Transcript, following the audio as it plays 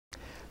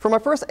For my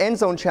first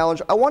NZone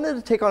challenge, I wanted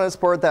to take on a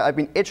sport that I've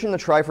been itching to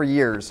try for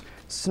years,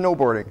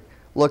 snowboarding.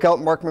 Look out,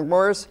 Mark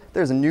McMorris,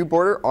 there's a new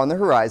border on the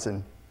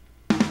horizon.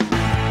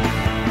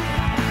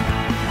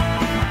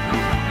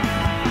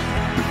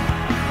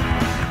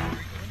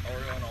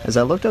 As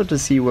I looked out to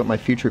see what my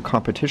future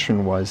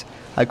competition was,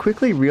 I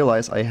quickly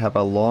realized I have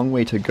a long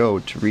way to go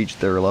to reach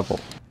their level.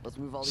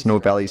 Snow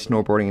Valley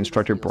snowboarding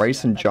instructor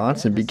Bryson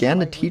Johnson began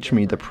to teach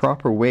me the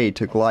proper way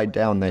to glide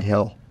down the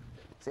hill.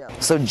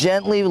 So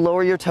gently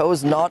lower your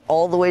toes, not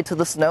all the way to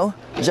the snow,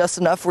 just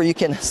enough where you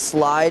can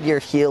slide your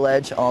heel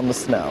edge on the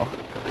snow.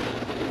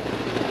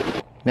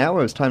 Now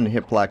it was time to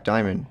hit Black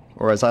Diamond,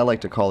 or as I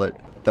like to call it,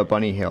 the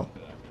bunny hill.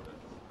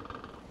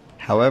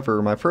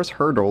 However, my first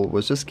hurdle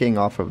was just getting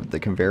off of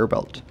the conveyor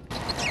belt.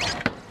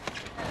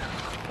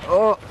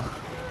 Oh!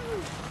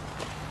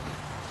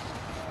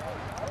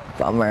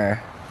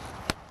 Bummer.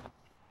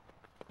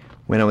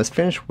 When I was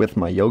finished with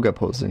my yoga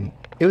posing,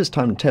 it was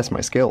time to test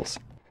my skills.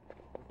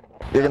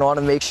 You're going to want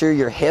to make sure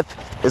your hip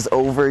is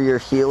over your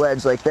heel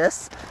edge like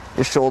this.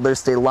 Your shoulders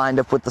stay lined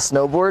up with the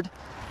snowboard.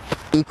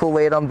 Equal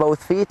weight on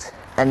both feet,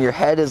 and your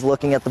head is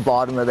looking at the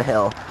bottom of the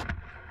hill.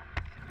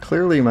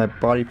 Clearly, my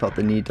body felt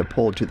the need to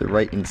pull to the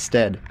right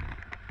instead.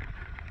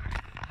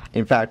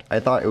 In fact, I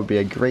thought it would be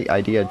a great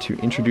idea to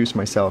introduce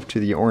myself to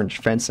the orange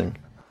fencing.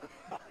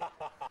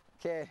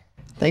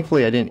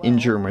 Thankfully, I didn't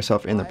injure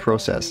myself in the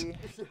process.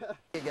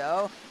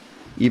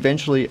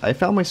 Eventually, I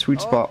found my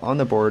sweet spot on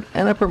the board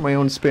and I put my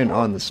own spin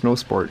on the snow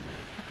sport.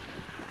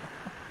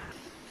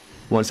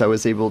 Once I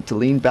was able to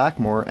lean back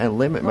more and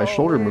limit my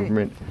shoulder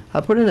movement,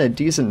 I put in a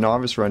decent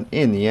novice run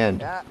in the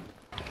end.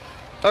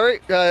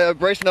 Alright,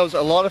 Bryson, that was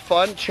a lot of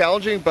fun,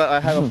 challenging, but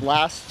I had a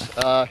blast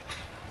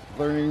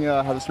learning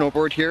how to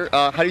snowboard here.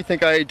 How do you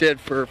think I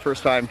did for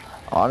first time?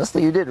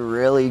 Honestly, you did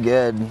really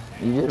good.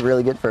 You did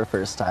really good for a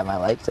first time. I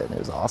liked it. It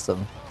was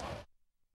awesome.